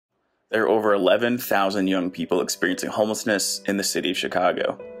There are over 11,000 young people experiencing homelessness in the city of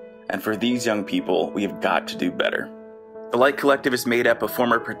Chicago. And for these young people, we have got to do better. The LYTE Collective is made up of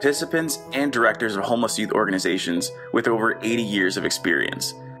former participants and directors of homeless youth organizations with over 80 years of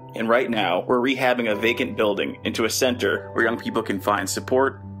experience. And right now, we're rehabbing a vacant building into a center where young people can find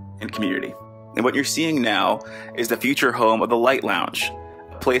support and community. And what you're seeing now is the future home of the LYTE Lounge,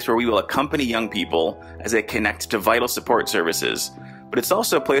 a place where we will accompany young people as they connect to vital support services. But it's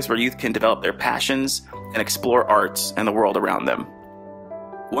also a place where youth can develop their passions and explore arts and the world around them.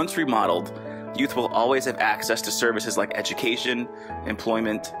 Once remodeled, youth will always have access to services like education,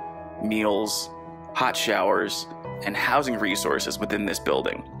 employment, meals, hot showers, and housing resources within this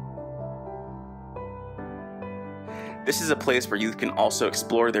building. This is a place where youth can also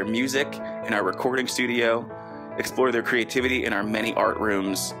explore their music in our recording studio, explore their creativity in our many art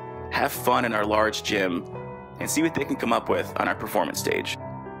rooms, have fun in our large gym, and see what they can come up with on our performance stage.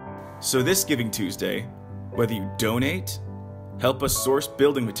 So this Giving Tuesday, whether you donate, help us source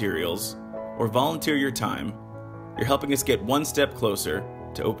building materials, or volunteer your time, you're helping us get one step closer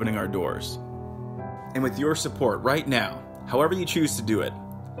to opening our doors. And with your support right now, however you choose to do it,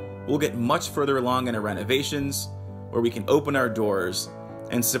 we'll get much further along in our renovations, where we can open our doors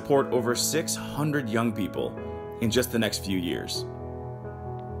and support over 600 young people in just the next few years.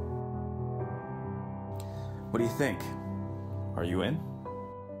 What do you think? Are you in?